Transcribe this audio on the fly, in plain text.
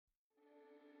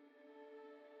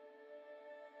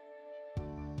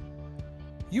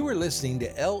You are listening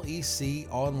to LEC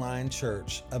Online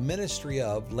Church, a ministry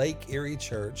of Lake Erie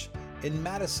Church in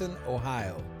Madison,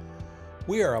 Ohio.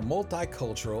 We are a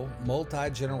multicultural,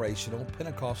 multi-generational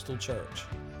Pentecostal church.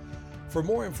 For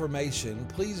more information,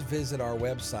 please visit our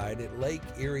website at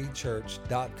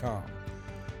lakeeriechurch.com.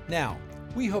 Now,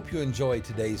 we hope you enjoy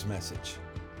today's message.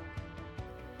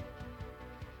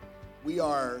 We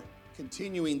are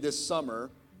continuing this summer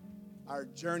our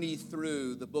journey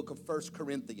through the book of 1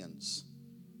 Corinthians.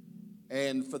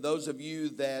 And for those of you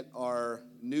that are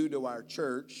new to our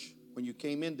church, when you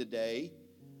came in today,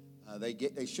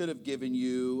 they should have given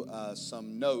you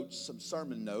some notes, some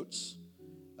sermon notes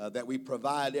that we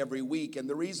provide every week. And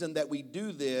the reason that we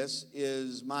do this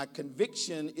is my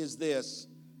conviction is this,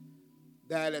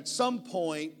 that at some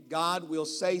point God will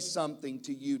say something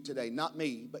to you today. Not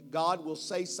me, but God will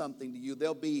say something to you.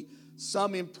 There'll be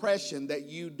some impression that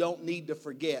you don't need to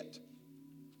forget.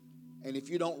 And if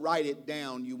you don't write it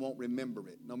down, you won't remember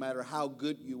it. No matter how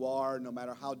good you are, no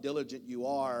matter how diligent you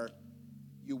are,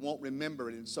 you won't remember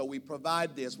it. And so we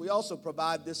provide this. We also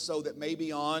provide this so that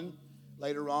maybe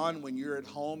later on when you're at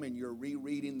home and you're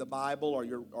rereading the Bible or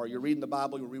you're reading the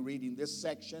Bible, you're rereading this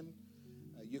section,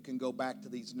 you can go back to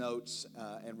these notes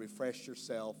and refresh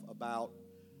yourself about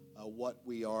what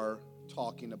we are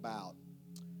talking about.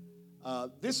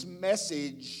 This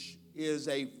message is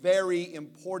a very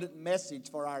important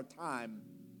message for our time.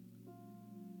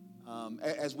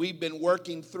 As we've been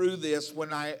working through this,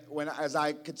 as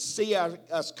I could see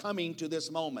us coming to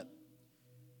this moment,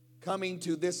 coming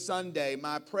to this Sunday,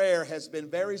 my prayer has been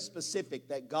very specific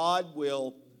that God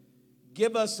will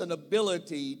give us an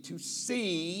ability to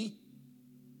see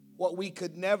what we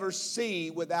could never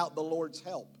see without the Lord's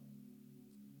help.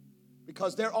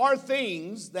 Because there are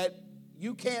things that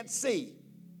you can't see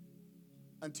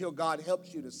until God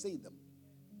helps you to see them.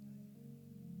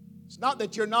 It's not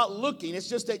that you're not looking, it's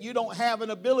just that you don't have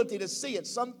an ability to see it.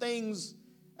 Some things,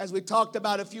 as we talked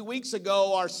about a few weeks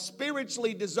ago, are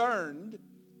spiritually discerned,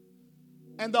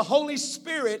 and the Holy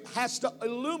Spirit has to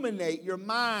illuminate your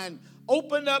mind,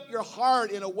 open up your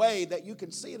heart in a way that you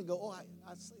can see it and go, oh,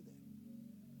 I see that.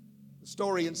 The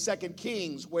story in 2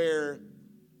 Kings where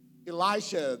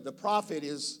Elisha, the prophet,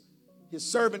 his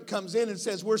servant comes in and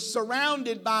says, we're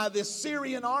surrounded by this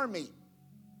Syrian army.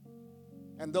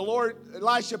 And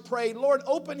Elisha prayed, Lord,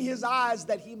 open his eyes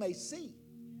that he may see.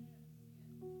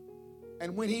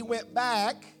 And when he went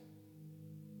back,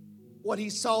 what he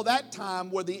saw that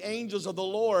time were the angels of the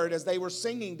Lord, as they were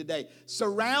singing today,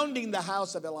 surrounding the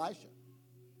house of Elisha.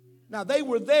 Now, they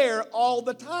were there all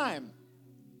the time.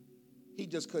 He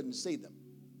just couldn't see them.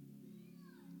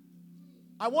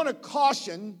 I want to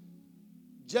caution,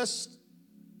 just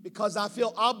because I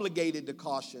feel obligated to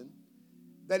caution,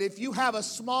 that if you have a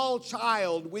small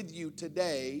child with you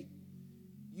today,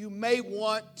 you may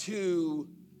want to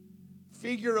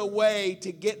figure a way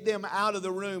to get them out of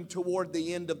the room toward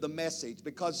the end of the message,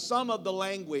 because some of the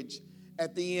language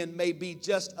at the end may be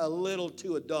just a little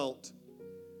too adult.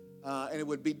 And it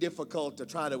would be difficult to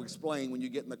try to explain when you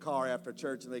get in the car after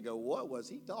church and they go, what was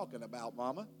he talking about,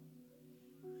 Mama?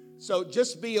 So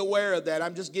just be aware of that.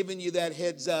 I'm just giving you that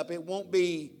heads up. It won't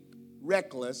be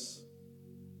reckless,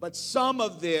 but some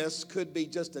of this could be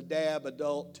just a dab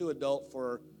too adult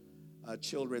for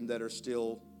children that are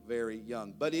still very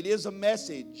young. But it is a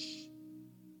message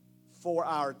for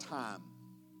our time,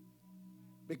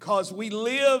 because we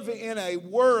live in a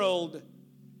world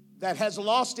that has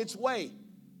lost its way.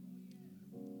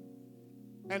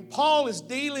 And Paul is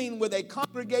dealing with a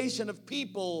congregation of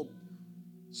people,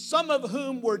 some of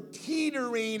whom were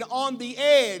teetering on the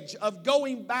edge of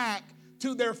going back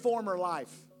to their former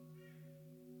life.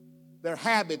 Their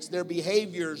habits, their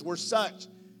behaviors were such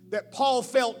that Paul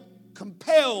felt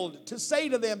compelled to say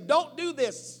to them, don't do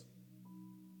this.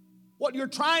 What you're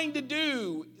trying to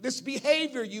do, this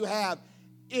behavior you have,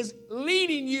 is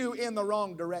leading you in the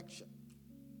wrong direction.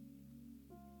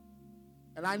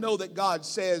 And I know that God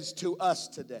says to us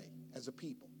today as a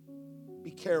people,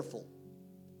 be careful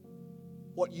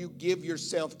what you give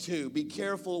yourself to. Be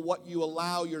careful what you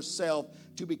allow yourself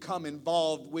to become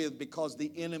involved with, because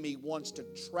the enemy wants to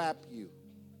trap you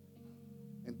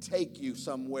and take you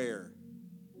somewhere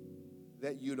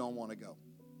that you don't want to go.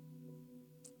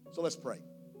 So let's pray.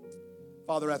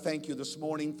 Father, I thank you this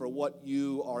morning for what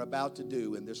you are about to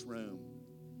do in this room.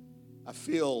 I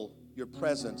feel your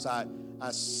presence. I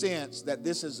sense that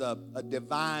this is a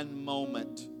divine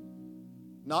moment.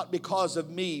 Not because of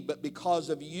me, but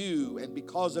because of you and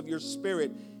because of your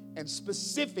Spirit, and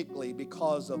specifically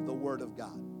because of the Word of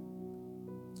God.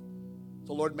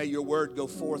 So, Lord, may your word go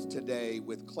forth today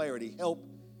with clarity. Help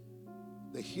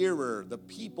the hearer, the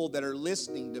people that are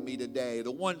listening to me today,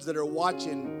 the ones that are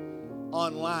watching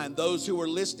online, those who are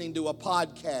listening to a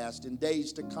podcast in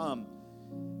days to come.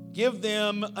 Give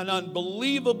them an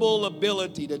unbelievable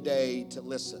ability today to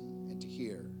listen and to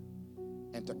hear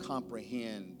and to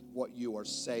comprehend what you are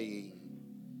saying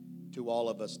to all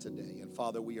of us today. And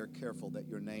Father, we are careful that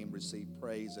your name receive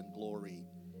praise and glory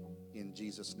in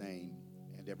Jesus' name.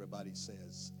 And everybody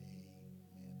says,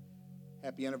 amen.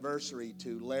 Happy anniversary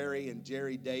to Larry and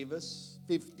Jerry Davis.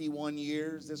 51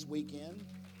 years this weekend.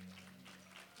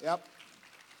 Yep.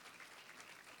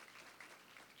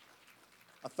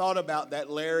 I thought about that,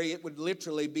 Larry. It would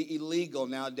literally be illegal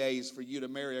nowadays for you to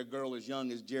marry a girl as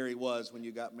young as Jerry was when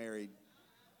you got married.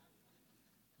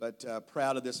 But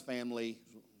proud of this family.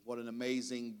 What an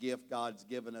amazing gift God's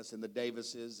given us in the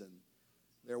Davises and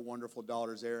their wonderful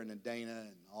daughters, Erin and Dana,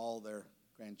 and all their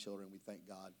grandchildren. We thank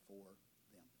God for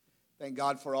them. Thank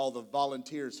God for all the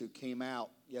volunteers who came out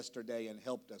yesterday and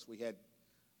helped us. We had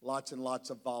lots and lots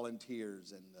of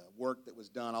volunteers and work that was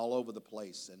done all over the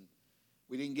place. And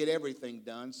we didn't get everything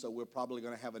done, so we're probably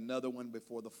going to have another one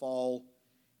before the fall.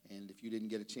 And if you didn't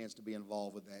get a chance to be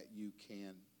involved with that, you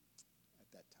can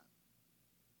at that time.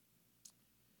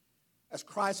 As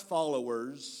Christ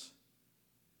followers,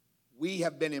 we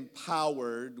have been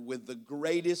empowered with the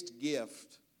greatest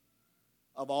gift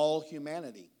of all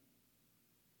humanity.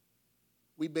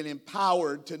 We've been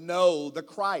empowered to know the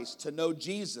Christ, to know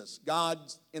Jesus, God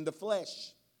in the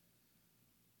flesh.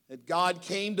 That God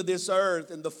came to this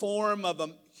earth in the form of a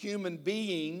human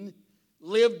being,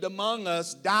 lived among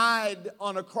us, died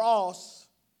on a cross,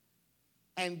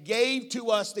 and gave to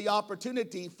us the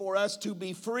opportunity for us to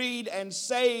be freed and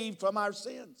saved from our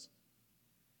sins.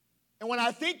 And when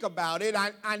I think about it,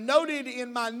 I noted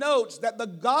in my notes that the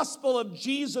gospel of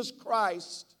Jesus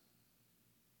Christ,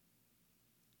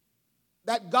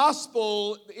 that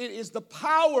gospel, it is the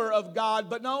power of God,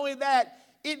 but not only that,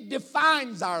 it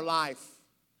defines our life.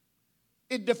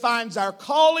 It defines our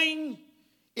calling.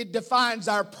 It defines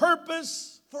our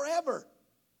purpose forever.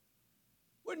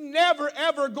 We're never,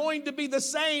 ever going to be the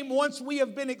same once we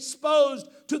have been exposed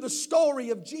to the story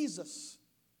of Jesus.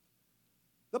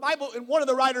 The Bible, and one of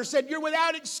the writers said, you're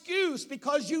without excuse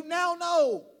because you now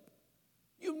know.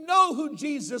 You know who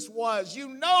Jesus was. You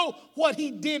know what he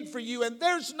did for you, and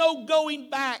there's no going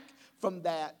back from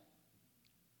that.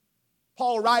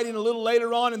 Paul, writing a little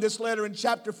later on in this letter in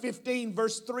chapter 15,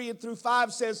 verse 3 through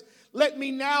 5 says, let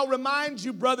me now remind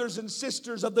you, brothers and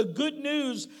sisters, of the good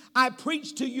news I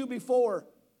preached to you before.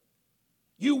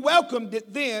 You welcomed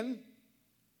it then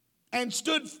and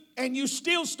you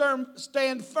still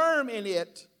stand firm in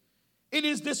it. It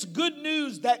is this good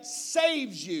news that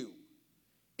saves you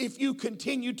if you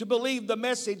continue to believe the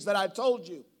message that I told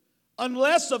you.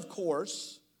 Unless, of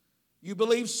course, you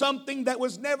believe something that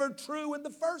was never true in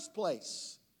the first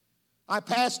place. I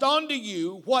passed on to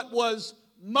you what was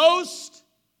most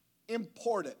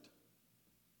important.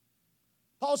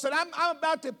 Paul said, I'm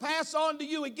about to pass on to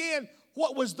you again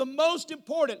what was the most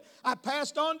important. I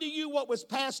passed on to you what was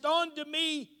passed on to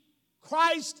me.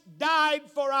 Christ died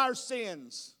for our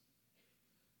sins.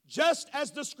 Just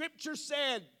as the scripture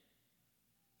said,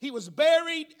 he was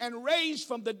buried and raised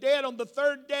from the dead on the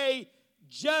third day,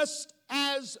 just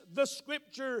as the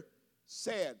scripture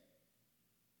said.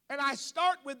 And I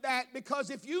start with that because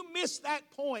if you miss that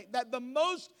point, that the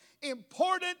most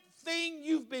important thing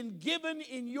you've been given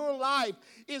in your life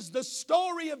is the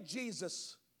story of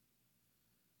Jesus.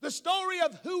 The story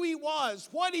of who he was,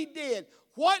 what he did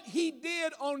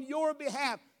on your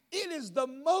behalf. It is the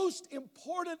most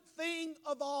important thing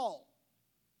of all.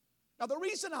 Now, the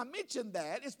reason I mention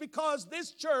that is because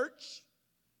this church,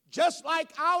 just like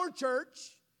our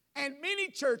church and many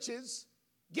churches,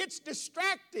 gets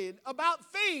distracted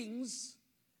about things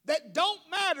that don't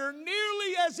matter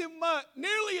nearly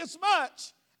as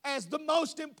much as the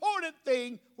most important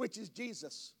thing, which is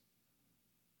Jesus.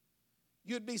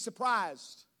 You'd be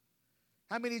surprised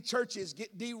how many churches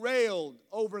get derailed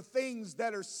over things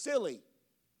that are silly,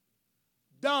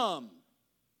 dumb,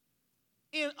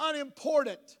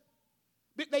 unimportant.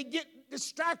 They get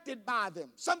distracted by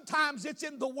them. Sometimes it's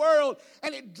in the world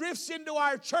and it drifts into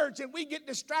our church and we get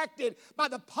distracted by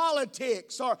the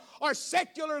politics or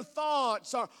secular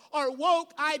thoughts or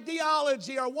woke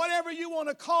ideology or whatever you want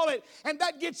to call it. And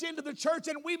that gets into the church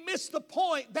and we miss the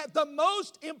point that the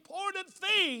most important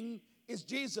thing is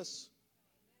Jesus.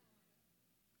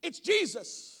 It's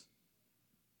Jesus.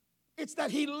 It's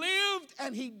that he lived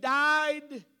and he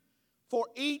died for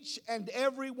each and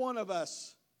every one of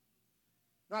us.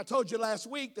 Now, I told you last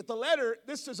week that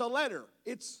this is a letter.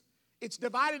 It's It's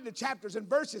divided into chapters and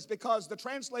verses because the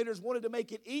translators wanted to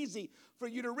make it easy for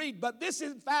you to read. But this,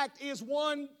 in fact, is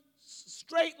one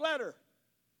straight letter.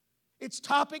 It's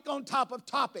topic on top of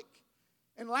topic.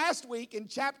 And last week in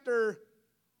chapter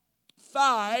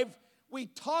 5, we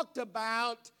talked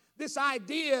about this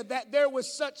idea that there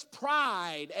was such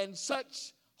pride and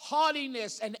such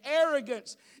haughtiness and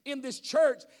arrogance in this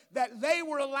church that they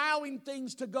were allowing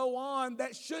things to go on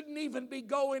that shouldn't even be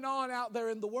going on out there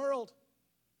in the world.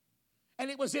 And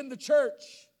it was in the church.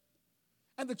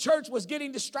 And the church was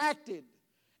getting distracted.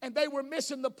 And they were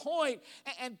missing the point.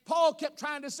 And Paul kept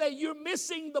trying to say, you're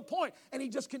missing the point. And he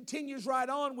just continues right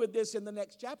on with this in the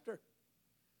next chapter.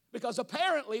 Because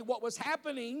apparently what was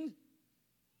happening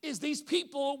is these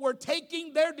people were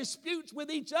taking their disputes with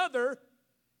each other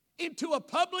into a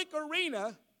public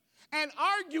arena and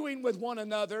arguing with one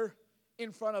another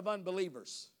in front of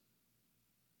unbelievers.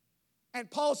 And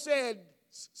Paul said,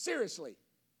 seriously,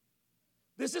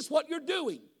 this is what you're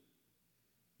doing.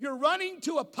 You're running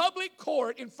to a public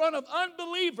court in front of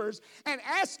unbelievers and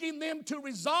asking them to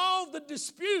resolve the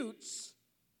disputes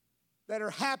that are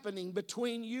happening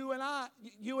between you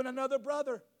and another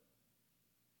brother.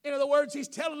 In other words, he's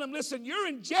telling them, listen, you're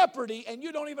in jeopardy and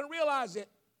you don't even realize it.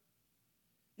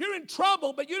 You're in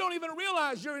trouble, but you don't even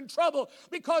realize you're in trouble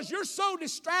because you're so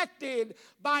distracted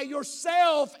by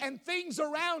yourself and things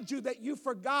around you that you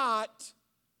forgot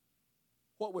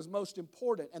what was most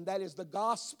important, and that is the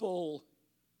gospel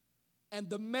and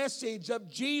the message of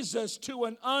Jesus to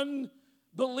an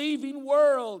unbelieving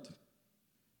world.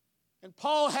 And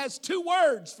Paul has 2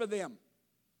 words for them.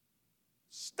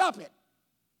 Stop it.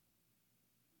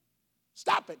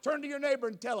 Stop it. Turn to your neighbor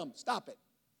and tell him, stop it.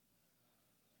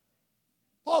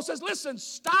 Paul says, listen,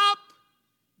 stop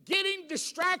getting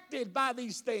distracted by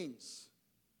these things.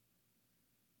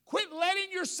 Quit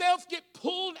letting yourself get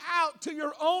pulled out to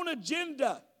your own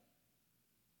agenda.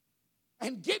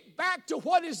 And get back to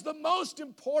what is the most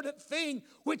important thing,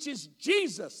 which is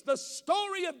Jesus, the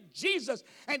story of Jesus,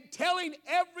 and telling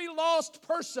every lost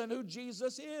person who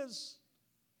Jesus is.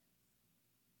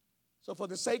 So for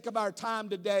the sake of our time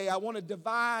today, I want to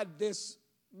divide this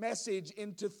message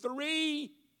into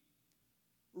 3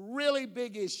 really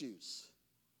big issues.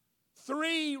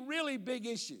 3 really big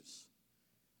issues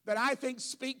that I think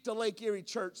speak to Lake Erie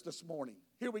Church this morning.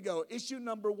 Here we go. Issue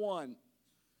number 1.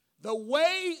 The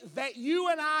way that you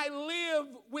and I live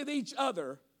with each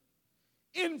other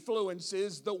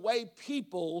influences the way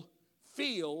people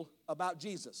feel about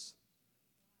Jesus.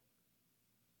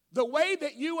 The way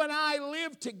that you and I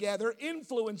live together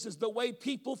influences the way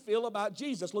people feel about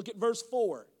Jesus. Look at verse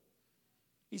 4.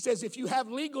 He says, if you have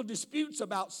legal disputes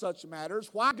about such matters,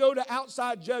 why go to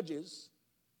outside judges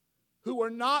who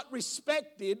are not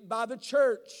respected by the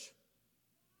church?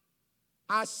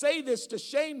 I say this to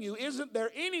shame you. Isn't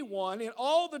there anyone in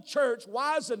all the church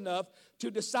wise enough to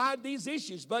decide these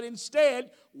issues? But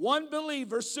instead, one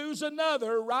believer sues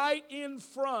another right in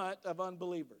front of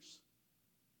unbelievers.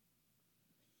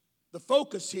 The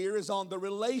focus here is on the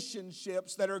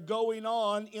relationships that are going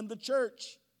on in the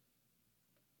church.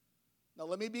 Now,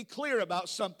 let me be clear about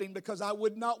something because I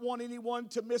would not want anyone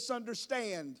to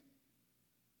misunderstand.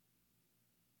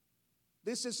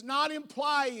 This is not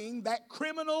implying that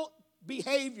criminal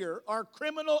behavior or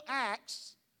criminal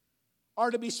acts are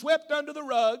to be swept under the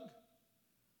rug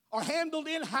or handled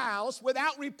in-house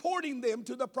without reporting them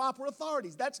to the proper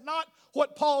authorities. That's not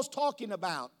what Paul's talking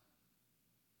about.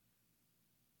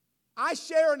 I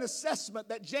share an assessment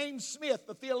that James Smith,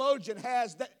 the theologian,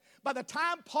 has that by the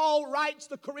time Paul writes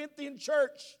the Corinthian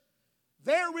church,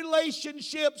 their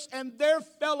relationships and their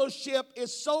fellowship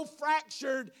is so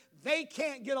fractured they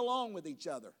can't get along with each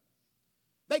other.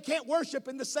 They can't worship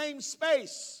in the same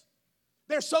space.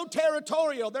 They're so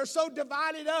territorial. They're so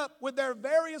divided up with their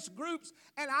various groups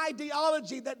and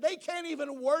ideology that they can't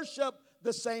even worship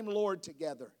the same Lord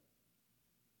together.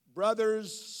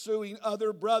 Brothers suing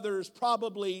other brothers,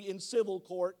 probably in civil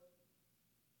court.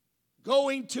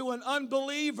 Going to an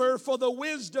unbeliever for the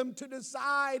wisdom to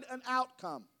decide an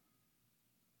outcome.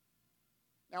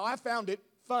 Now, I found it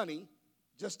funny,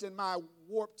 just in my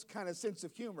warped kind of sense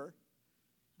of humor,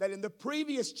 that in the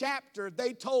previous chapter,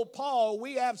 they told Paul,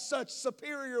 we have such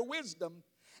superior wisdom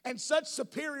and such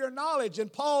superior knowledge.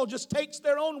 And Paul just takes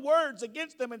their own words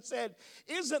against them and said,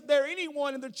 isn't there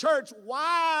anyone in the church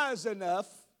wise enough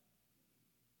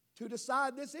to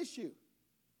decide this issue?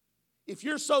 If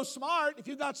you're so smart, if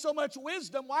you've got so much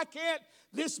wisdom, why can't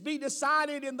this be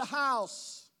decided in the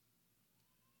house?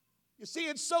 You see,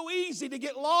 it's so easy to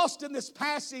get lost in this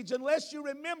passage unless you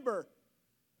remember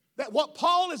That what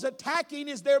Paul is attacking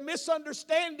is their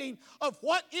misunderstanding of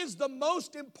what is the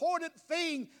most important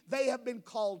thing they have been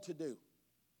called to do.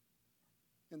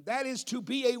 And that is to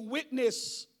be a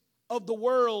witness of the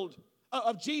world,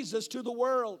 of Jesus to the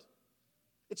world.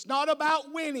 It's not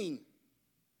about winning.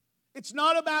 It's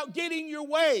not about getting your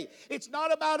way. It's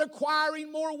not about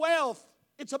acquiring more wealth.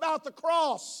 It's about the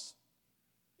cross.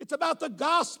 It's about the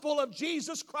gospel of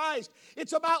Jesus Christ.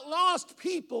 It's about lost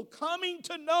people coming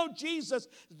to know Jesus.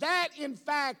 That, in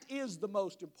fact, is the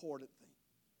most important thing.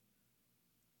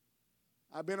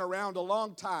 I've been around a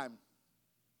long time.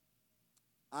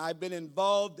 I've been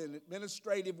involved in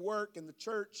administrative work in the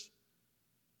church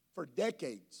for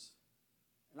decades.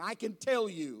 And I can tell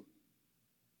you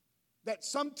that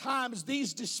sometimes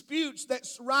these disputes that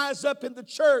rise up in the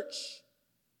church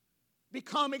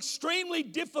become extremely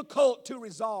difficult to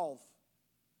resolve.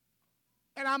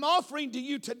 And I'm offering to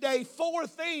you today 4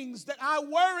 things that I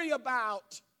worry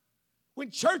about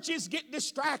when churches get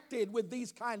distracted with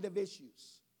these kind of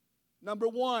issues. Number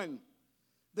 1,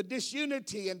 the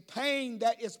disunity and pain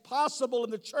that is possible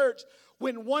in the church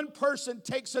when one person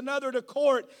takes another to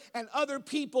court and other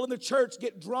people in the church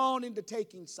get drawn into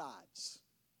taking sides.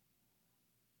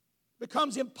 It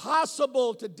becomes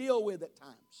impossible to deal with at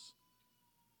times.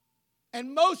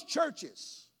 And most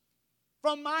churches,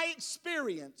 from my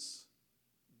experience,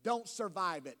 don't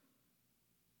survive it.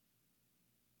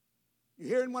 You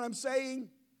hearing what I'm saying?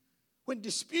 When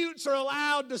disputes are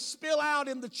allowed to spill out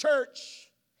in the church,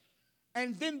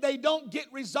 and then they don't get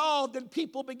resolved and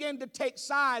people begin to take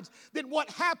sides, then what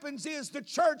happens is the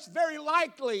church very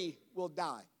likely will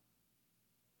die.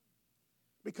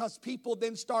 Because people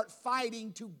then start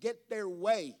fighting to get their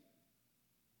way,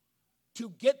 to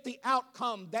get the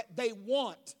outcome that they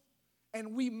want,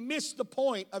 and we miss the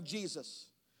point of Jesus.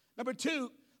 Number 2,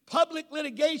 public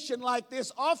litigation like this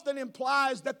often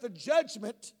implies that the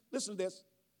judgment, listen to this,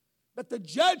 that the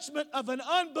judgment of an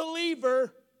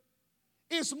unbeliever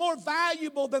is more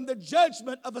valuable than the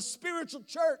judgment of a spiritual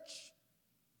church,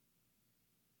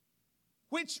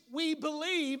 which we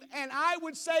believe, and I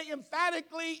would say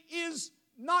emphatically, is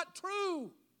not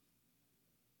true.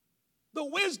 The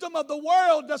wisdom of the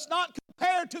world does not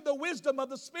compare to the wisdom of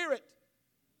the Spirit.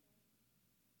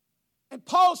 And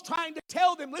Paul's trying to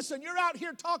tell them, listen, you're out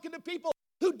here talking to people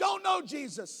who don't know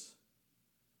Jesus.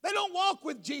 They don't walk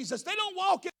with Jesus. They don't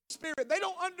walk in the Spirit. They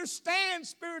don't understand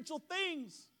spiritual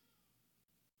things.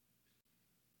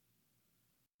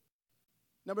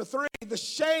 Number 3, the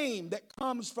shame that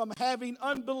comes from having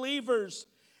unbelievers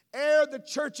air the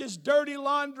church's dirty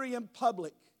laundry in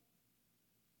public.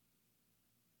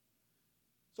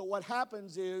 So what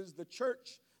happens is the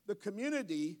church, the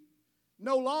community,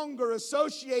 no longer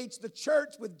associates the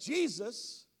church with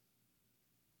Jesus.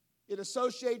 It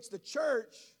associates the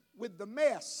church with the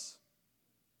mess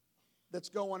that's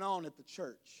going on at the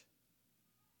church.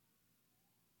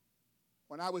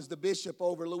 When I was the bishop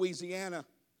over Louisiana,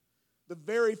 the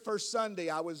very first Sunday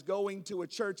I was going to a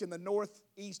church in the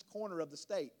northeast corner of the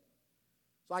state.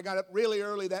 So I got up really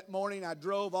early that morning. I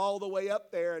drove all the way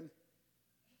up there, and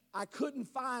I couldn't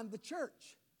find the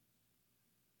church.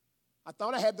 I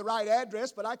thought I had the right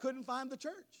address, but I couldn't find the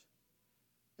church.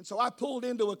 And so I pulled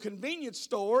into a convenience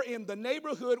store in the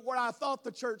neighborhood where I thought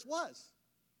the church was.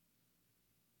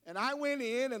 And I went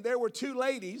in, and there were 2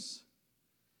 ladies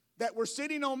that were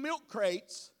sitting on milk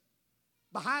crates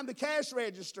behind the cash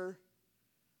register,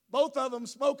 both of them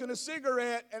smoking a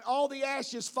cigarette and all the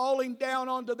ashes falling down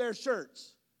onto their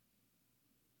shirts.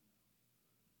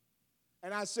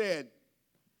 And I said,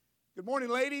 "Good morning,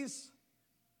 ladies.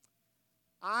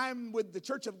 I'm with the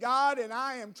Church of God, and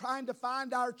I am trying to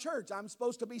find our church. I'm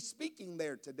supposed to be speaking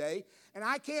there today, and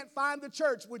I can't find the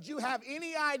church. Would you have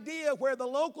any idea where the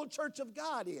local Church of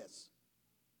God is?"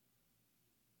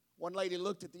 One lady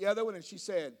looked at the other one, and she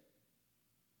said,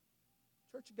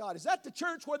 "Church of God, is that the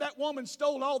church where that woman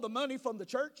stole all the money from the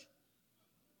church?"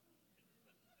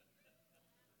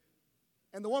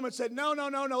 And the woman said, No,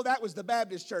 that was the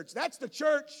Baptist church. That's the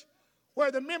church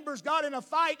where the members got in a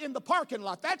fight in the parking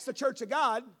lot. That's the Church of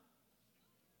God.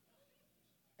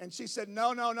 And she said,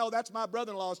 No, that's my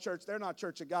brother-in-law's church. They're not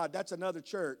Church of God. That's another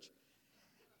church.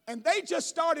 And they just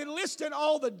started listing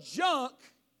all the junk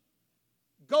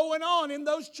going on in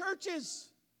those churches.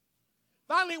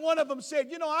 Finally, one of them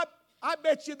said, I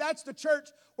bet you that's the church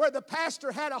where the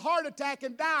pastor had a heart attack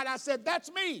and died. I said, that's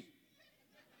me.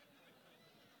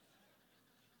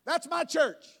 That's my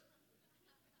church.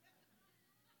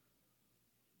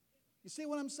 You see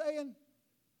what I'm saying?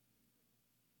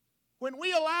 When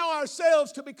we allow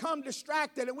ourselves to become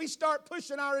distracted and we start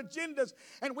pushing our agendas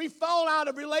and we fall out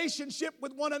of relationship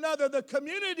with one another, the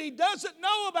community doesn't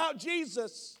know about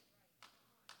Jesus.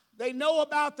 They know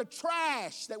about the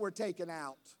trash that we're taking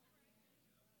out.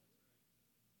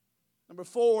 Number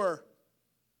 4,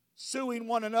 suing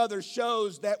one another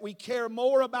shows that we care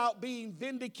more about being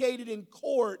vindicated in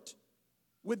court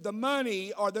with the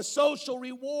money or the social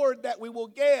reward that we will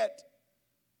get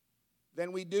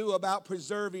than we do about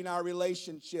preserving our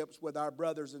relationships with our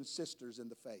brothers and sisters in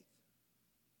the faith.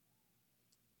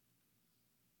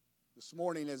 This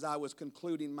morning, as I was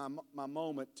concluding my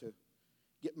moment to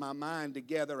get my mind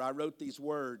together, I wrote these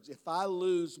words: if I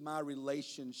lose my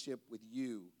relationship with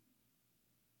you,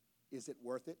 is it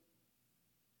worth it?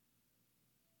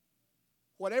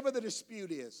 Whatever the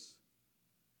dispute is,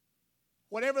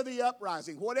 whatever the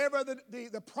uprising, whatever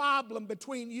the problem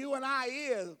between you and I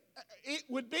is, it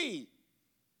would be,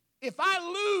 if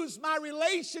I lose my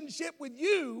relationship with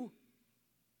you,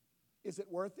 is it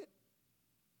worth it?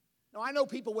 Now, I know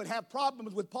people would have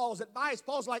problems with Paul's advice.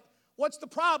 Paul's like, what's the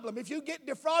problem? If you get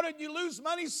defrauded, you lose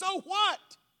money, so what?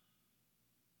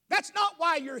 That's not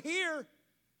why you're here.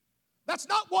 That's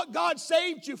not what God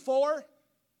saved you for.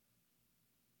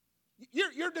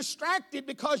 You're distracted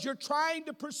because you're trying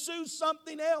to pursue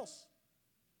something else.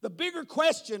 The bigger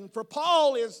question for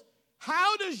Paul is,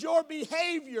 how does your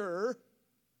behavior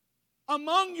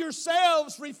among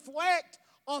yourselves reflect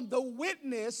on the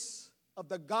witness of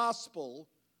the gospel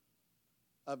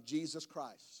of Jesus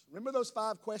Christ? Remember those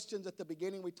 5 questions at the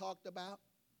beginning we talked about?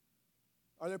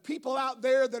 Are there people out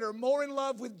there that are more in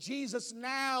love with Jesus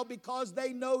now because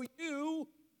they know you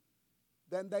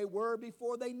than they were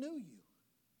before they knew you?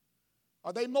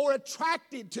 Are they more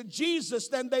attracted to Jesus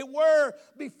than they were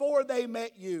before they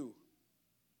met you?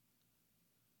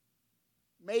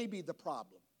 Maybe the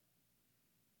problem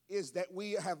is that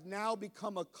we have now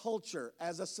become a culture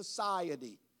as a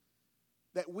society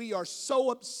that we are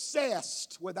so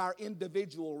obsessed with our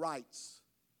individual rights.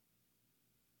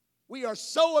 We are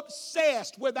so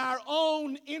obsessed with our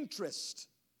own interest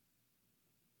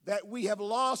that we have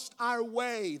lost our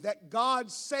way, that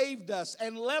God saved us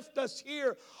and left us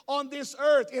here on this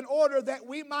earth in order that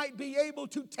we might be able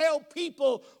to tell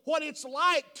people what it's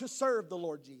like to serve the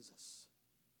Lord Jesus.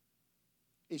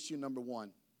 Issue number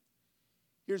 1.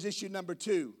 Here's issue number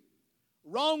 2.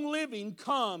 Wrong living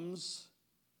comes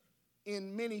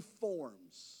in many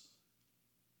forms.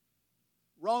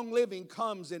 Wrong living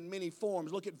comes in many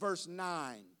forms. Look at verse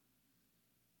 9.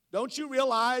 Don't you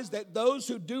realize that those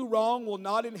who do wrong will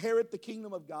not inherit the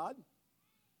kingdom of God?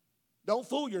 Don't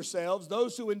fool yourselves.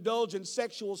 Those who indulge in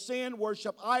sexual sin,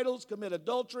 worship idols, commit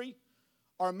adultery,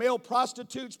 are male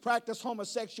prostitutes, practice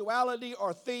homosexuality,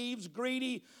 are thieves,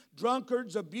 greedy,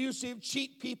 drunkards, abusive,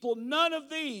 cheat people, none of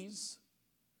these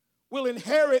will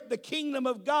inherit the kingdom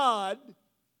of God.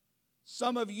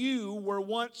 Some of you were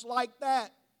once like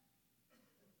that.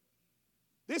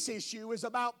 This issue is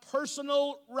about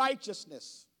personal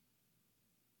righteousness.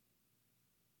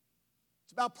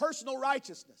 It's about personal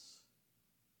righteousness.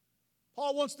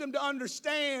 Paul wants them to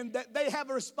understand that they have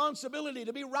a responsibility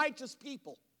to be righteous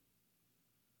people,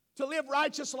 to live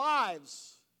righteous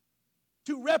lives,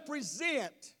 to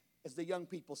represent, as the young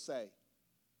people say.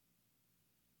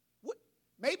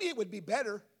 Maybe it would be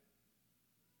better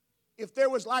if there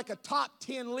was like a top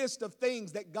 10 list of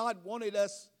things that God wanted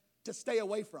us to stay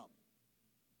away from.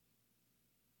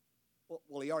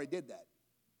 Well, he already did that.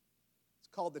 It's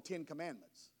called the 10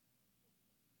 Commandments.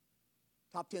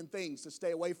 Top 10 things to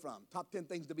stay away from. Top 10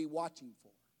 things to be watching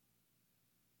for.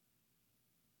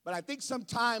 But I think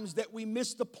sometimes that we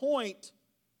miss the point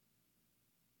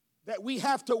that we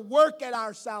have to work at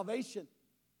our salvation.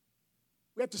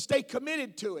 We have to stay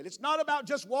committed to it. It's not about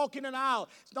just walking an aisle.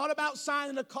 It's not about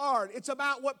signing a card. It's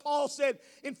about what Paul said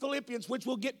in Philippians, which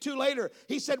we'll get to later.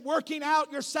 He said, working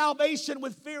out your salvation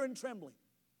with fear and trembling.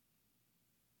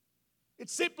 It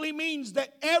simply means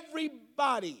that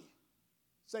everybody,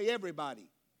 say everybody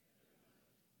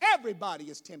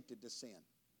is tempted to sin.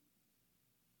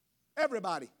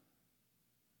 Everybody.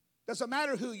 Doesn't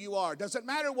matter who you are. Doesn't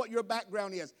matter what your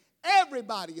background is.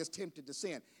 Everybody is tempted to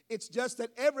sin. It's just that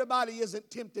everybody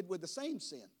isn't tempted with the same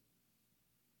sin.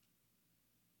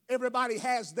 Everybody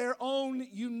has their own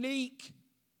unique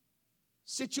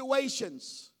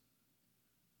situations.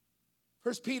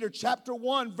 1 Peter chapter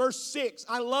 1, verse 6.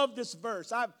 I love this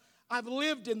verse. I've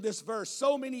lived in this verse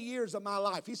so many years of my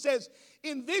life. He says,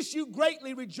 in this you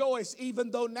greatly rejoice,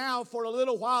 even though now for a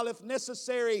little while, if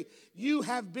necessary, you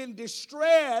have been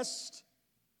distressed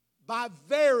by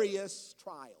various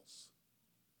trials.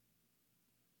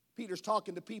 Peter's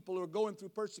talking to people who are going through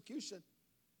persecution.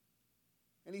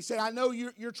 And he said, I know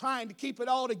you're trying to keep it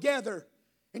all together.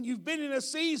 And you've been in a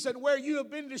season where you have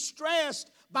been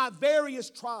distressed by various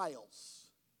trials.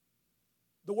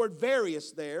 The word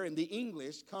various there in the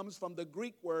English comes from the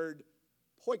Greek word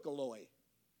poikoloi.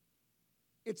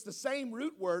 It's the same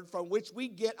root word from which we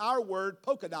get our word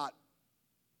polka dot.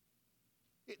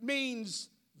 It means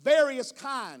various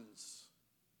kinds,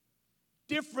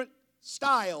 different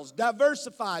styles,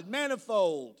 diversified,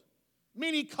 manifold,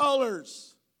 many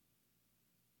colors.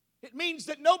 It means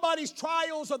that nobody's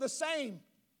trials are the same.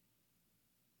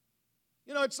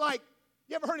 You know, it's like,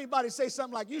 you ever heard anybody say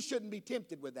something like, you shouldn't be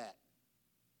tempted with that?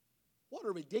 What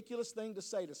a ridiculous thing to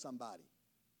say to somebody.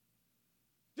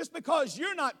 Just because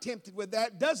you're not tempted with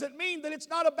that doesn't mean that it's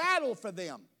not a battle for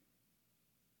them.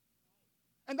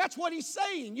 And that's what he's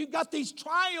saying. You've got these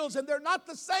trials and they're not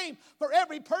the same for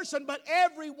every person, but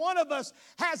every one of us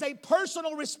has a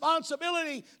personal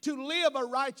responsibility to live a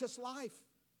righteous life.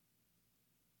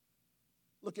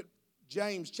 Look at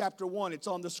James chapter 1. It's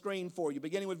on the screen for you,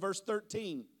 beginning with verse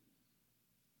 13.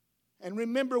 And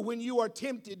remember, when you are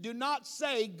tempted, do not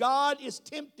say, God is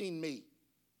tempting me.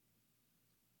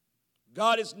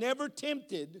 God is never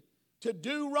tempted to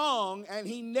do wrong, and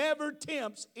he never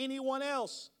tempts anyone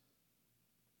else.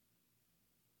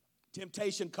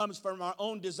 Temptation comes from our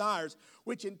own desires,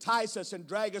 which entice us and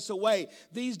drag us away.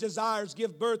 These desires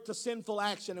give birth to sinful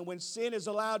action, and when sin is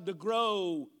allowed to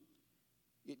grow,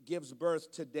 it gives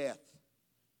birth to death.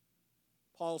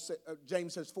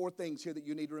 James says 4 things here that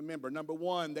you need to remember. Number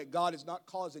 1, that God is not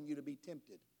causing you to be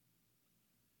tempted.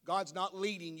 God's not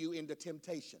leading you into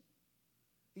temptation.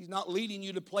 He's not leading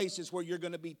you to places where you're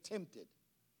going to be tempted.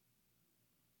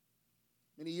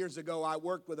 Many years ago, I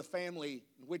worked with a family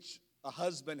in which a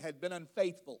husband had been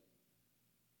unfaithful.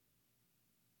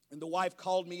 And the wife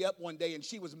called me up one day and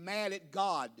she was mad at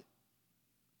God.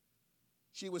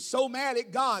 She was so mad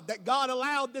at God that God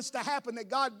allowed this to happen, that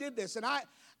God did this. And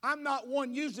I'm not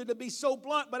one usually to be so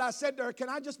blunt, but I said to her, can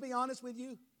I just be honest with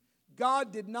you?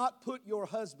 God did not put your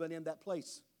husband in that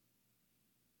place.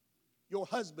 Your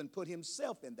husband put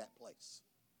himself in that place.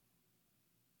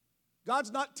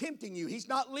 God's not tempting you. He's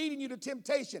not leading you to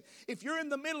temptation. If you're in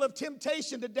the middle of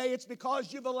temptation today, it's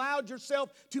because you've allowed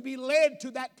yourself to be led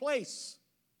to that place.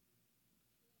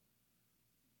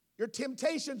 Your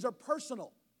temptations are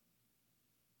personal.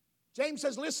 James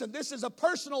says, listen, this is a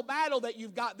personal battle that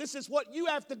you've got. This is what you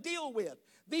have to deal with.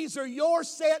 These are your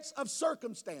sets of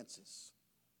circumstances.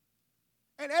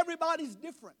 And everybody's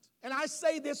different. And I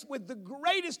say this with the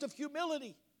greatest of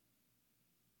humility.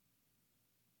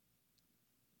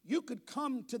 You could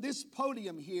come to this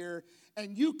podium here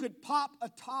and you could pop a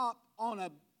top on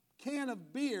a can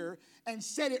of beer and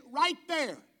set it right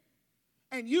there.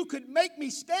 And you could make me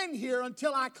stand here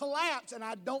until I collapse, and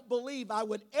I don't believe I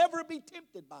would ever be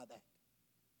tempted by that.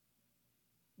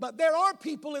 But there are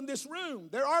people in this room,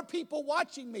 there are people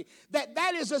watching me,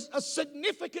 that is a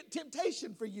significant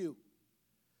temptation for you.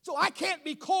 So I can't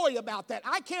be coy about that.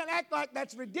 I can't act like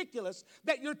that's ridiculous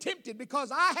that you're tempted,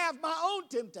 because I have my own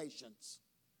temptations.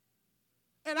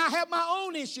 And I have my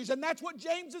own issues, and that's what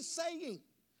James is saying.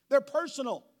 They're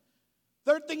personal.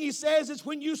 Third thing he says is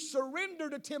when you surrender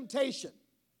to temptation,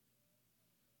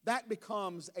 that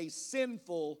becomes a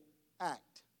sinful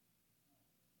act.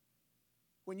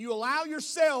 When you allow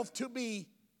yourself to be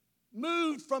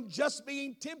moved from just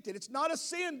being tempted, it's not a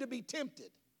sin to be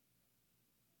tempted.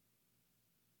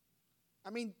 I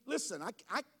mean, listen,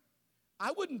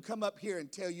 I wouldn't come up here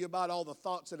and tell you about all the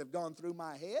thoughts that have gone through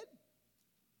my head.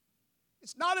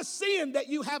 It's not a sin that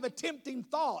you have a tempting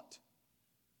thought.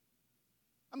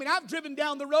 I mean, I've driven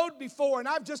down the road before and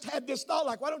I've just had this thought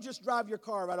like, why don't you just drive your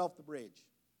car right off the bridge?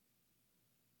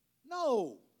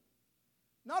 No.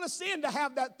 Not a sin to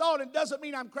have that thought. It doesn't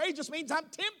mean I'm crazy. It just means I'm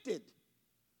tempted.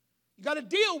 You got to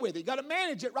deal with it. You got to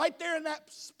manage it right there in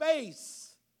that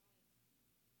space.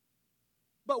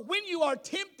 But when you are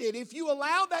tempted, if you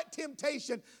allow that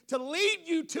temptation to lead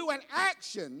you to an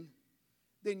action,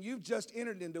 then you've just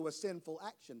entered into a sinful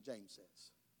action, James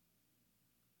says.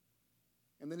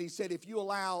 And then he said,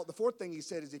 the fourth thing he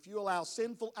said is, if you allow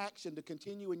sinful action to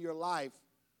continue in your life,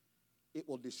 it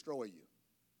will destroy you.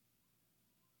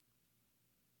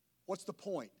 What's the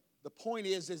point? The point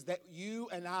is that you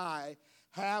and I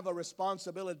have a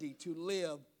responsibility to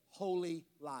live holy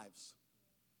lives.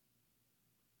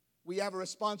 We have a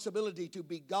responsibility to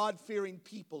be God-fearing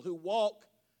people who walk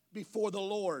before the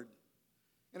Lord.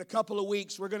 In a couple of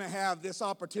weeks, we're going to have this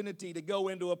opportunity to go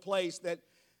into a place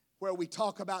where we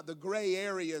talk about the gray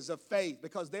areas of faith,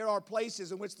 because there are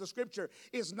places in which the Scripture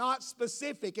is not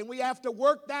specific, and we have to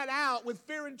work that out with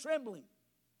fear and trembling.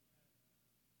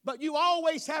 But you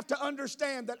always have to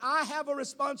understand that I have a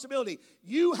responsibility.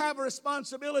 You have a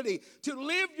responsibility to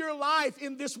live your life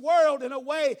in this world in a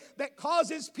way that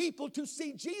causes people to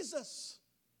see Jesus.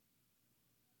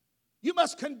 You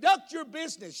must conduct your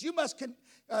business. You must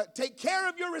take care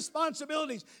of your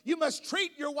responsibilities. You must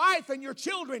treat your wife and your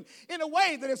children in a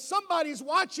way that if somebody's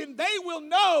watching, they will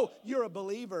know you're a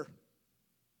believer.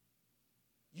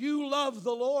 You love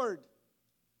the Lord.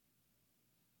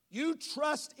 You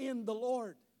trust in the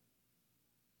Lord.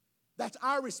 That's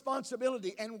our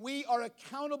responsibility, and we are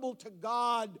accountable to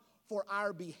God for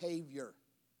our behavior.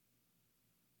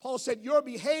 Paul said, your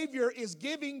behavior is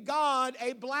giving God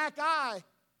a black eye.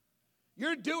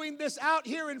 You're doing this out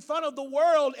here in front of the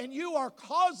world, and you are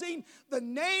causing the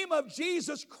name of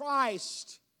Jesus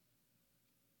Christ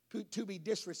to be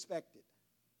disrespected.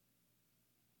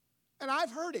 And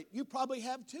I've heard it. You probably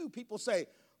have too. People say,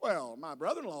 well, my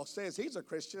brother-in-law says he's a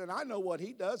Christian, and I know what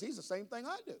he does. He's the same thing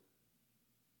I do.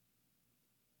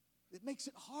 It makes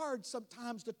it hard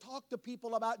sometimes to talk to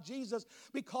people about Jesus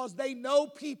because they know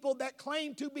people that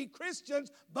claim to be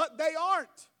Christians, but they aren't.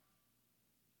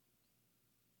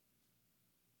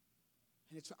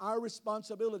 And it's our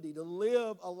responsibility to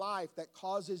live a life that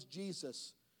causes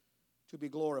Jesus to be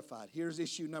glorified. Here's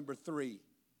issue number 3.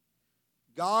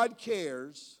 God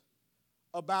cares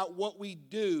about what we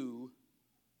do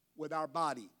with our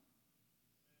body.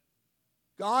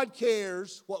 God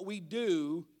cares what we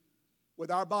do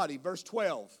with our body. Verse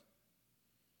 12.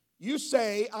 You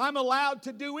say, I'm allowed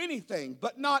to do anything,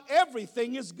 but not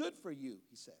everything is good for you,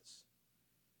 he says.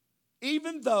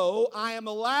 Even though I am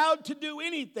allowed to do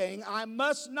anything, I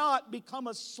must not become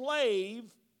a slave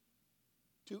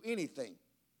to anything.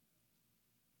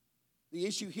 The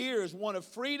issue here is one of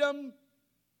freedom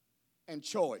and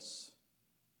choice.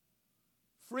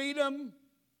 Freedom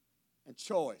and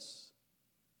choice.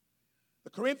 The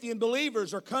Corinthian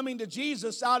believers are coming to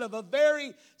Jesus out of a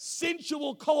very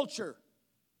sensual culture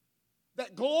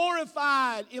that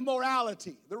glorified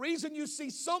immorality. The reason you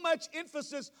see so much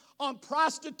emphasis on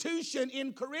prostitution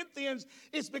in Corinthians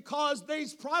is because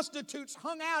these prostitutes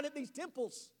hung out at these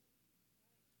temples.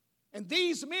 And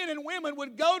these men and women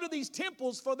would go to these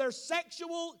temples for their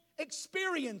sexual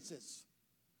experiences.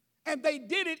 And they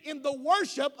did it in the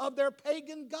worship of their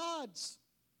pagan gods.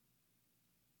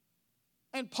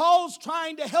 And Paul's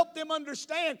trying to help them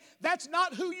understand that's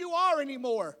not who you are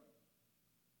anymore.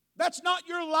 That's not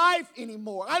your life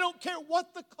anymore. I don't care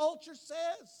what the culture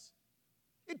says.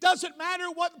 It doesn't matter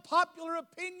what popular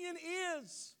opinion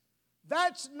is.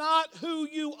 That's not who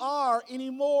you are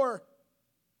anymore.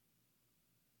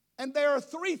 And there are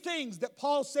 3 things that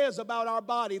Paul says about our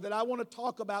body that I want to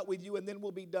talk about with you, and then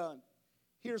we'll be done.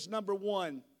 Here's number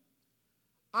 1.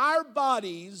 Our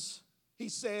bodies, he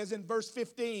says in verse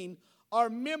 15, are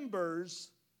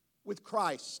members with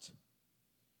Christ.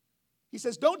 He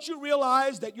says, don't you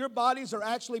realize that your bodies are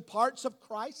actually parts of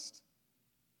Christ?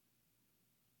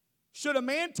 Should a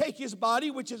man take his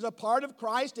body, which is a part of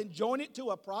Christ, and join it to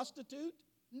a prostitute?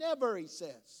 Never, he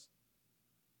says.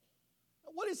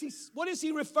 What is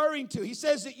he referring to? He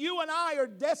says that you and I are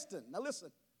destined. Now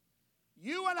listen.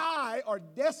 You and I are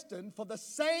destined for the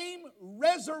same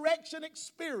resurrection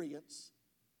experience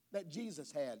that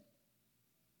Jesus had.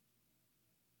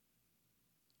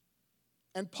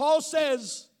 And Paul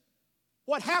says,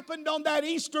 what happened on that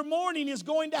Easter morning is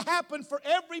going to happen for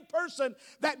every person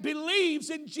that believes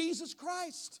in Jesus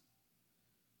Christ.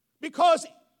 Because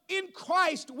in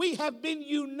Christ we have been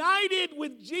united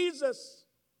with Jesus.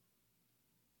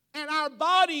 And our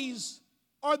bodies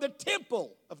are the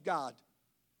temple of God.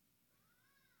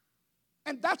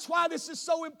 And that's why this is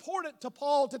so important to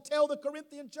Paul to tell the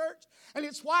Corinthian church. And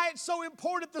it's why it's so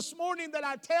important this morning that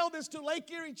I tell this to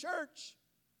Lake Erie Church.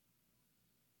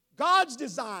 God's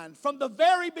design from the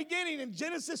very beginning in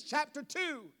Genesis chapter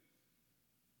 2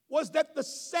 was that the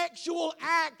sexual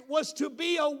act was to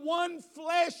be a one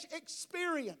flesh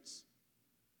experience.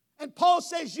 And Paul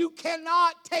says you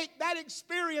cannot take that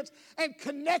experience and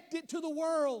connect it to the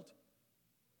world.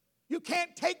 You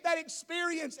can't take that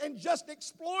experience and just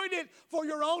exploit it for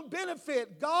your own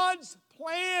benefit. God's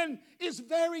plan is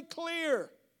very clear.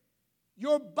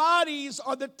 Your bodies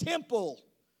are the temple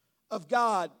of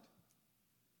God.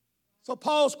 So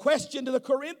Paul's question to the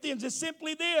Corinthians is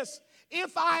simply this: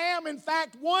 if I am in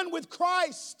fact one with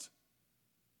Christ,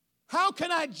 how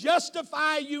can I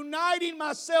justify uniting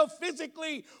myself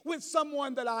physically with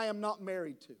someone that I am not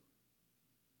married to?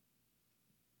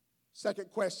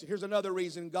 Second question, here's another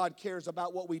reason God cares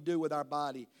about what we do with our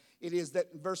body. It is that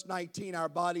in verse 19, our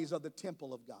bodies are the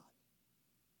temple of God.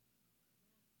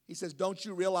 He says, don't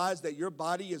you realize that your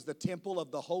body is the temple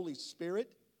of the Holy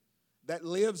Spirit that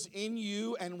lives in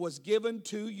you and was given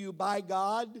to you by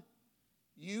God?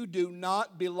 You do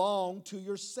not belong to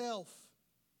yourself.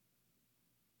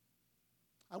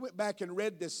 I went back and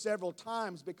read this several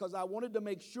times because I wanted to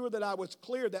make sure that I was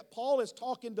clear that Paul is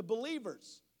talking to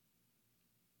believers.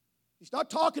 He's not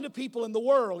talking to people in the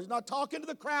world. He's not talking to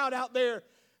the crowd out there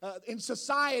in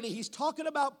society. He's talking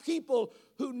about people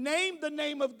who name the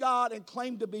name of God and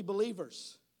claim to be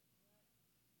believers.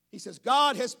 He says,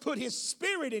 God has put His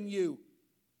Spirit in you.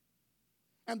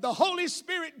 And the Holy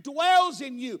Spirit dwells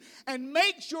in you and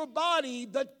makes your body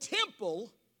the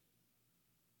temple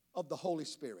of the Holy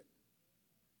Spirit.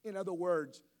 In other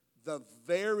words, the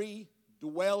very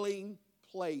dwelling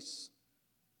place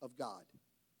of God.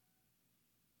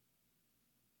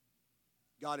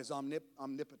 God is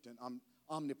omnipotent,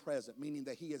 omnipresent, meaning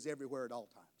that He is everywhere at all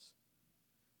times.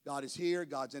 God is here.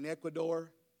 God's in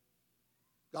Ecuador.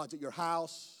 God's at your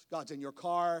house. God's in your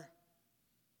car.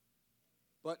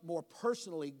 But more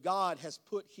personally, God has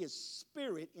put His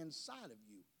Spirit inside of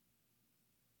you.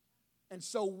 And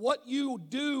so what you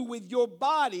do with your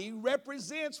body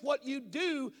represents what you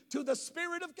do to the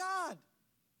Spirit of God.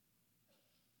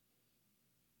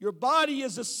 Your body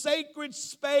is a sacred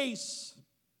space.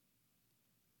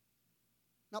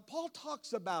 Now, Paul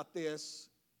talks about this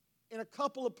in a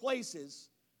couple of places,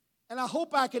 and I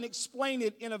hope I can explain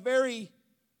it in a very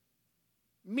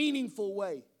meaningful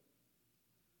way.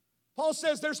 Paul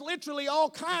says there's literally all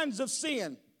kinds of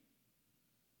sin.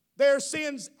 There are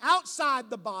sins outside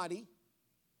the body.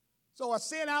 So a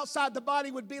sin outside the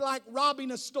body would be like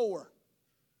robbing a store.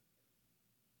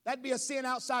 That'd be a sin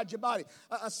outside your body.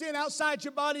 A sin outside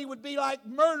your body would be like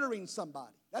murdering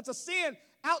somebody. That's a sin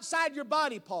outside your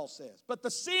body, Paul says. But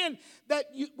the sin that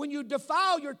when you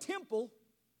defile your temple,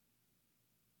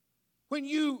 when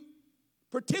you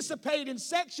participate in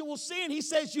sexual sin, he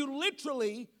says you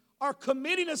literally are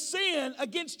committing a sin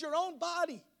against your own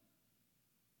body.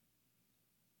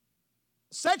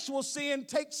 Sexual sin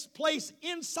takes place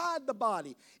inside the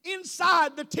body,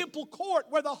 inside the temple court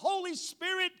where the Holy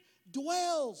Spirit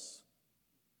dwells.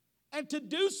 And to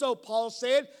do so, Paul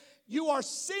said, you are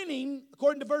sinning,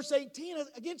 according to verse 18,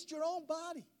 against your own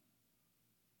body.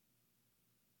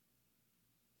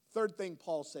 Third thing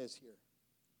Paul says here.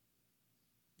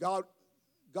 God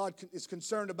is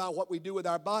concerned about what we do with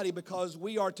our body because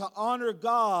we are to honor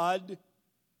God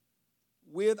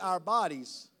with our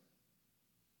bodies.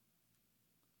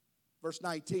 Verse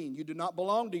 19, you do not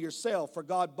belong to yourself, for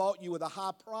God bought you with a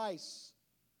high price.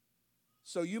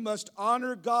 So you must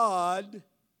honor God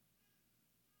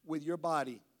with your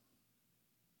body.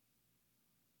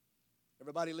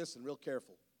 Everybody listen real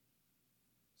careful.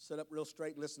 Sit up real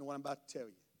straight and listen to what I'm about to tell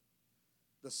you.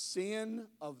 The sin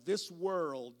of this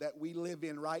world that we live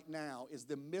in right now is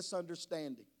the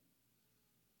misunderstanding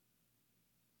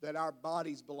that our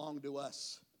bodies belong to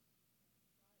us.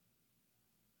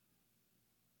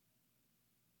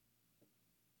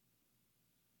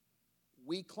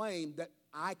 We claim that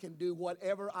I can do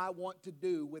whatever I want to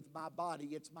do with my body.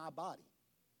 It's my body.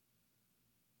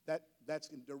 That's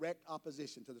in direct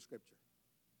opposition to the Scripture.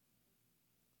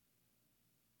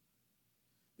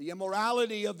 The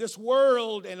immorality of this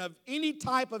world and of any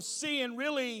type of sin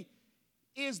really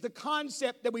is the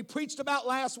concept that we preached about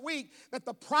last week, that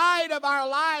the pride of our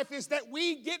life is that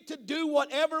we get to do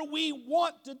whatever we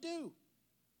want to do.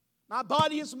 My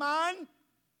body is mine.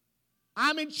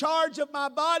 I'm in charge of my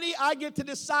body. I get to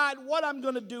decide what I'm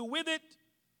going to do with it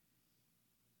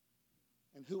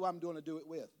and who I'm going to do it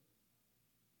with.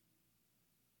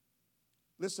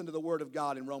 Listen to the word of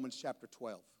God in Romans chapter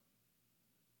 12.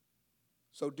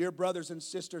 So, dear brothers and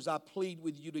sisters, I plead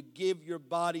with you to give your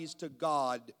bodies to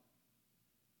God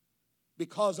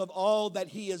because of all that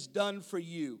He has done for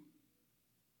you.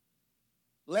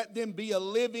 Let them be a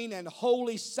living and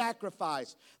holy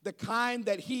sacrifice, the kind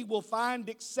that He will find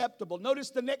acceptable.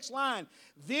 Notice the next line.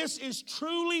 This is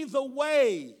truly the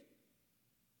way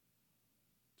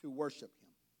to worship Him.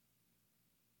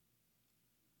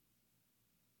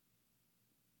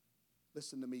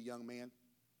 Listen to me, young man.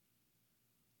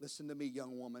 Listen to me,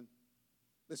 young woman.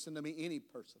 Listen to me, any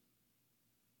person.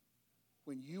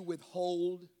 When you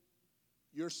withhold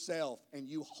yourself and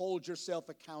you hold yourself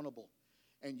accountable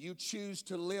and you choose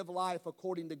to live life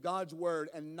according to God's word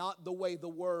and not the way the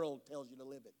world tells you to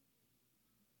live it,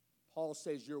 Paul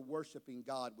says you're worshiping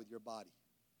God with your body.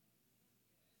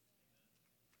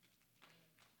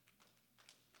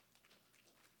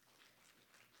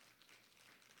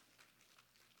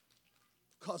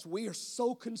 Because we are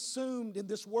so consumed in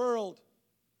this world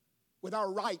with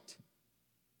our right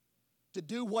to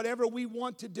do whatever we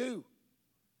want to do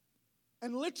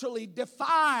and literally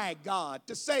defy God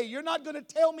to say, you're not going to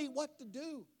tell me what to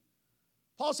do.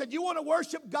 Paul said, you want to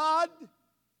worship God?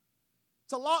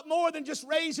 It's a lot more than just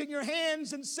raising your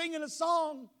hands and singing a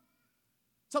song.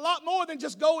 It's a lot more than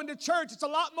just going to church. It's a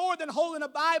lot more than holding a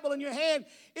Bible in your hand.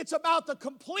 It's about the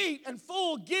complete and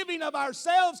full giving of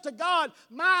ourselves to God,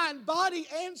 mind, body,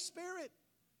 and spirit.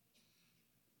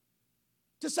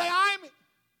 To say,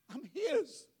 I'm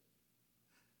His.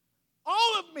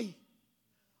 All of me.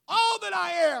 All that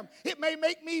I am. It may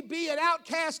make me be an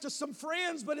outcast to some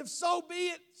friends, but if so be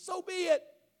it, so be it.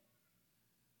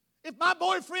 If my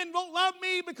boyfriend won't love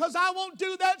me because I won't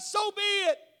do that, so be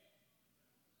it.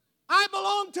 I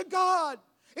belong to God.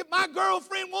 If my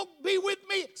girlfriend won't be with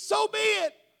me, so be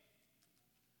it.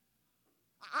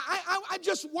 I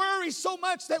just worry so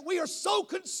much that we are so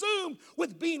consumed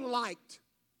with being liked.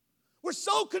 We're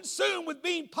so consumed with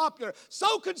being popular,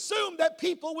 so consumed that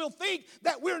people will think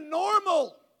that we're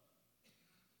normal.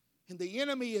 And the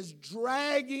enemy is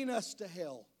dragging us to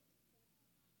hell.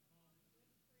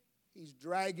 He's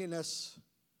dragging us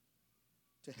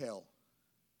to hell.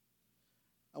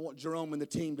 I want Jerome and the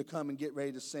team to come and get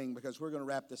ready to sing because we're going to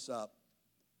wrap this up.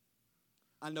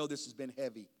 I know this has been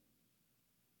heavy.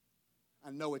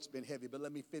 I know it's been heavy, but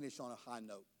let me finish on a high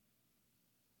note.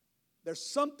 There's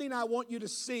something I want you to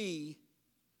see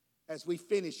as we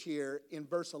finish here in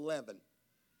verse 11.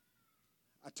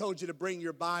 I told you to bring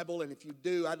your Bible, and if you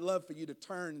do, I'd love for you to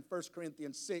turn in 1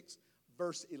 Corinthians 6,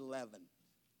 verse 11.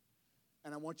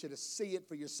 And I want you to see it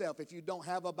for yourself. If you don't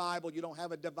have a Bible, you don't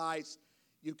have a device,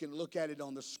 you can look at it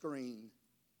on the screen.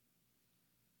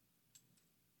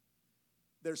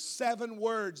 There's 7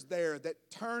 words there that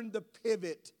turn the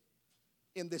pivot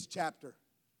in this chapter.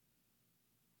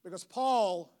 Because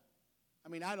Paul,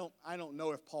 I don't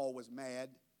know if Paul was mad.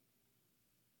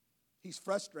 He's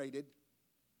frustrated.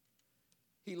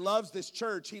 He loves this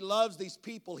church. He loves these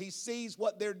people. He sees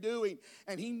what they're doing,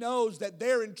 and he knows that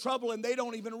they're in trouble and they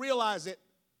don't even realize it.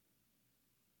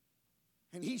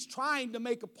 And he's trying to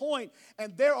make a point.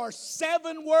 And there are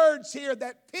 7 words here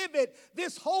that pivot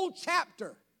this whole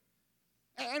chapter.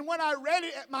 And when I read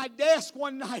it at my desk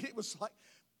one night, it was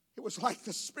like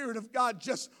the Spirit of God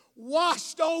just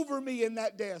washed over me in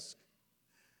that desk.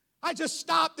 I just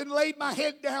stopped and laid my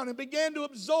head down and began to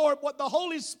absorb what the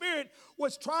Holy Spirit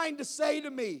was trying to say to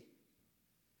me.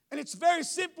 And it's very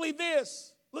simply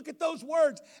this. Look at those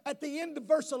words at the end of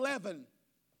verse 11.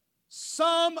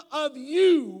 Some of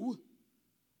you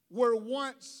were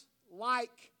once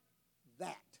like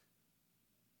that.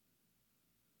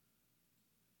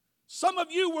 Some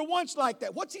of you were once like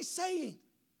that. What's he saying?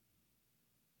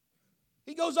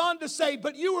 He goes on to say,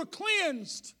 but you were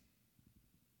cleansed.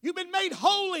 You've been made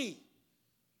holy.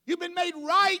 You've been made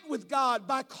right with God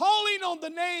by calling on the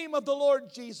name of the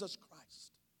Lord Jesus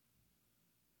Christ.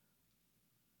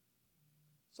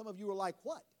 Some of you are like,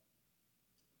 what?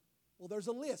 Well, there's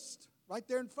a list right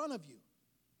there in front of you.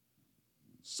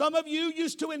 Some of you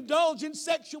used to indulge in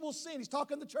sexual sin. He's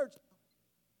talking to the church.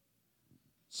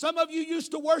 Some of you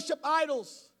used to worship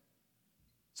idols.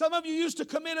 Some of you used to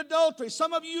commit adultery.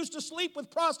 Some of you used to sleep with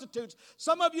prostitutes.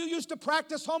 Some of you used to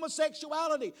practice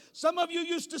homosexuality. Some of you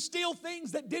used to steal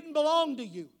things that didn't belong to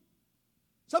you.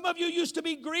 Some of you used to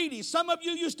be greedy. Some of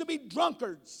you used to be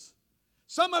drunkards.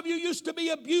 Some of you used to be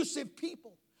abusive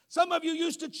people. Some of you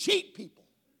used to cheat people.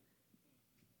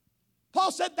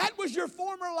 Paul said that was your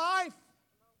former life.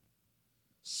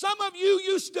 Some of you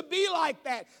used to be like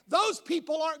that. Those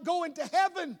people aren't going to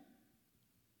heaven.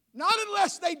 Not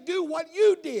unless they do what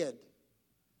you did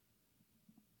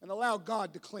and allow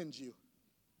God to cleanse you.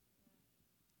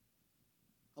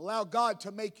 Allow God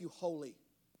to make you holy.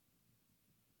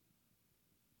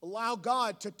 Allow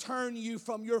God to turn you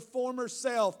from your former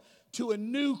self to a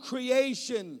new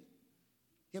creation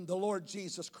in the Lord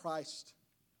Jesus Christ.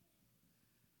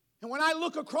 And when I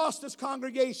look across this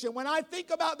congregation, when I think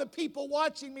about the people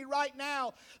watching me right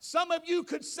now, some of you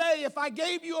could say, if I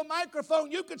gave you a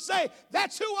microphone, you could say,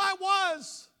 that's who I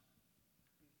was.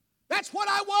 That's what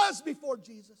I was before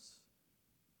Jesus.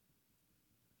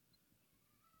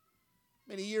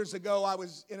 Many years ago, I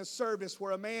was in a service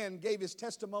where a man gave his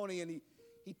testimony, and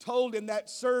he told in that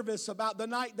service about the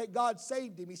night that God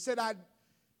saved him. He said, I'd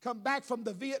come back from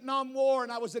the Vietnam War,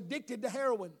 and I was addicted to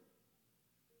heroin.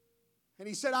 And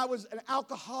he said, I was an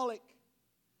alcoholic.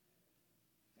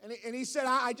 And he said,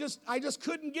 I just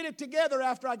couldn't get it together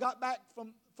after I got back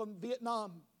from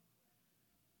Vietnam.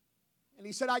 And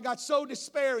he said, I got so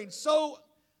despairing, so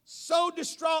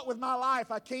distraught with my life.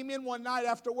 I came in one night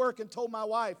after work and told my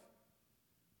wife,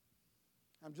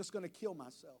 I'm just going to kill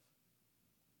myself.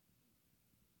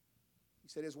 He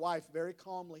said, his wife very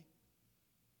calmly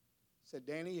said,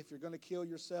 Danny, if you're going to kill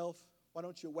yourself, why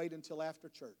don't you wait until after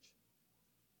church?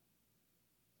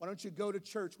 Why don't you go to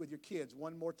church with your kids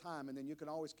one more time, and then you can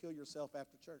always kill yourself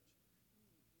after church?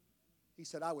 He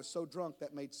said, I was so drunk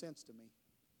that made sense to me.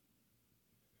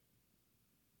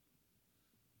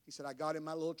 He said, I got in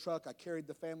my little truck. I carried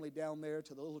the family down there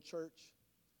to the little church.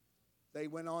 They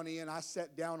went on in. I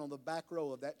sat down on the back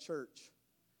row of that church.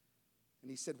 And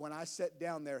he said, when I sat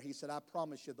down there, he said, I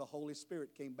promise you, the Holy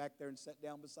Spirit came back there and sat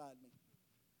down beside me.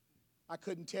 I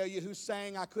couldn't tell you who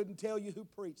sang. I couldn't tell you who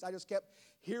preached. I just kept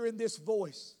hearing this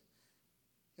voice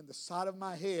in the side of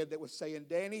my head that was saying,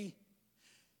 Danny,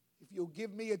 if you'll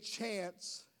give me a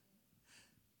chance,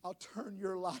 I'll turn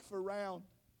your life around.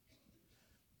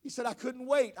 He said, I couldn't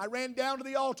wait. I ran down to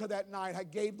the altar that night. I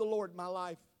gave the Lord my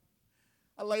life.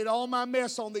 I laid all my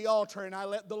mess on the altar, and I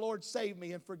let the Lord save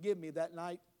me and forgive me that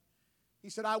night. He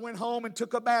said, I went home and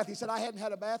took a bath. He said, I hadn't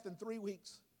had a bath in 3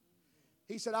 weeks.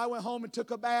 He said, I went home and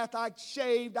took a bath. I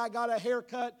shaved. I got a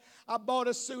haircut. I bought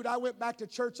a suit. I went back to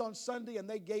church on Sunday, and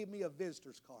they gave me a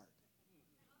visitor's card.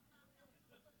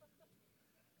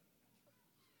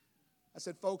 I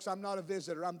said, folks, I'm not a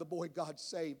visitor. I'm the boy God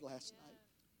saved last night.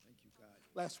 Thank you, God.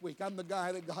 Last week, I'm the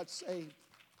guy that God saved.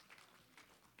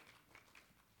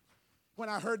 When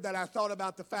I heard that, I thought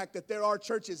about the fact that there are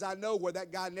churches I know where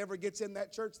that guy never gets in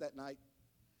that church that night.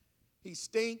 He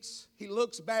stinks, he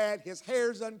looks bad, his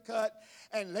hair's uncut,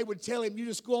 and they would tell him, you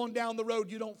just go on down the road,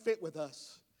 you don't fit with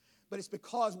us. But it's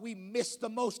because we missed the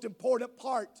most important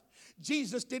part.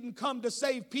 Jesus didn't come to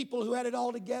save people who had it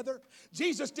all together.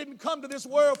 Jesus didn't come to this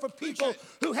world for people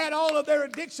who had all of their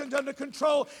addictions under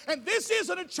control. And this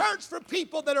isn't a church for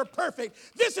people that are perfect.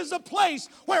 This is a place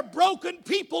where broken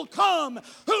people come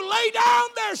who lay down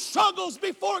their struggles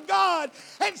before God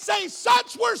and say,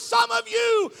 such were some of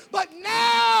you, but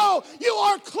now you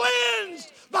are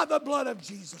cleansed by the blood of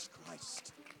Jesus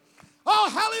Christ. Oh,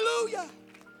 hallelujah.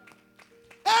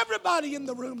 Everybody in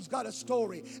the room's got a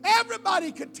story.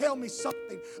 Everybody could tell me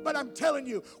something. But I'm telling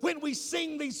you, when we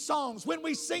sing these songs, when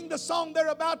we sing the song they're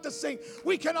about to sing,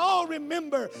 we can all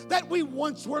remember that we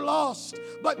once were lost,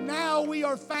 but now we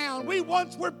are found. We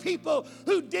once were people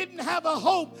who didn't have a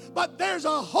hope, but there's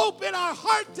a hope in our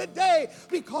heart today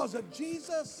because of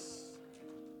Jesus.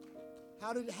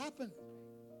 How did it happen?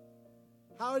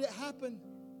 How did it happen?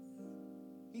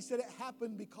 He said it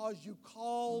happened because you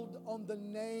called on the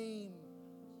name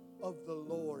of the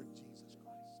Lord Jesus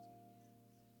Christ.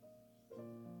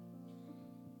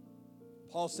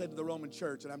 Paul said to the Roman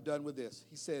church, and I'm done with this,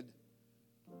 he said,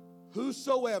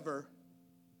 whosoever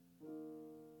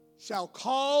shall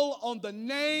call on the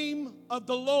name of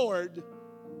the Lord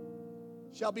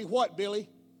shall be what, Billy?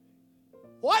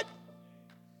 What?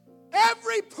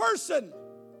 Every person.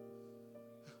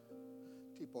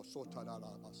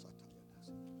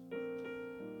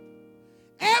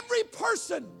 Every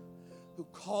person who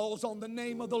calls on the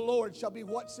name of the Lord shall be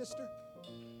what, sister?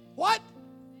 What?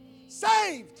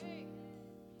 Saved.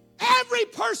 Every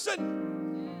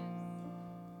person.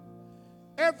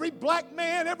 Every black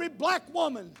man, every black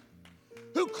woman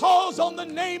who calls on the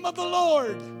name of the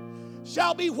Lord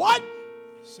shall be what?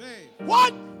 Saved.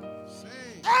 What?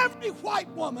 Saved. Every white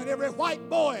woman, every white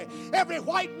boy, every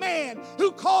white man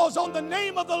who calls on the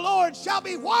name of the Lord shall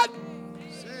be what?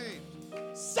 Saved.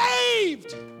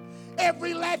 Saved.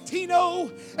 Every Latino,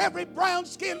 every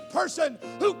brown-skinned person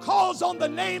who calls on the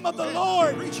name of the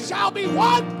Lord shall be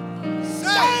what?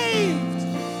 Saved.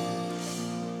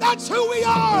 That's who we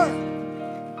are.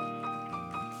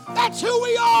 That's who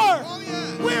we are. Oh,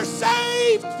 yeah. We're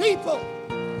saved people.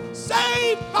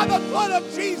 Saved by the blood of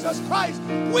Jesus Christ.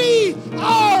 We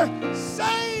are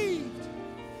saved.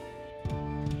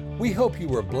 We hope you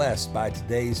were blessed by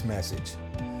today's message.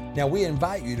 Now we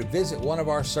invite you to visit one of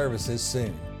our services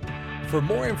soon. For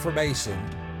more information,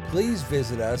 please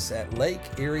visit us at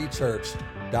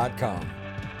lakeeriechurch.com.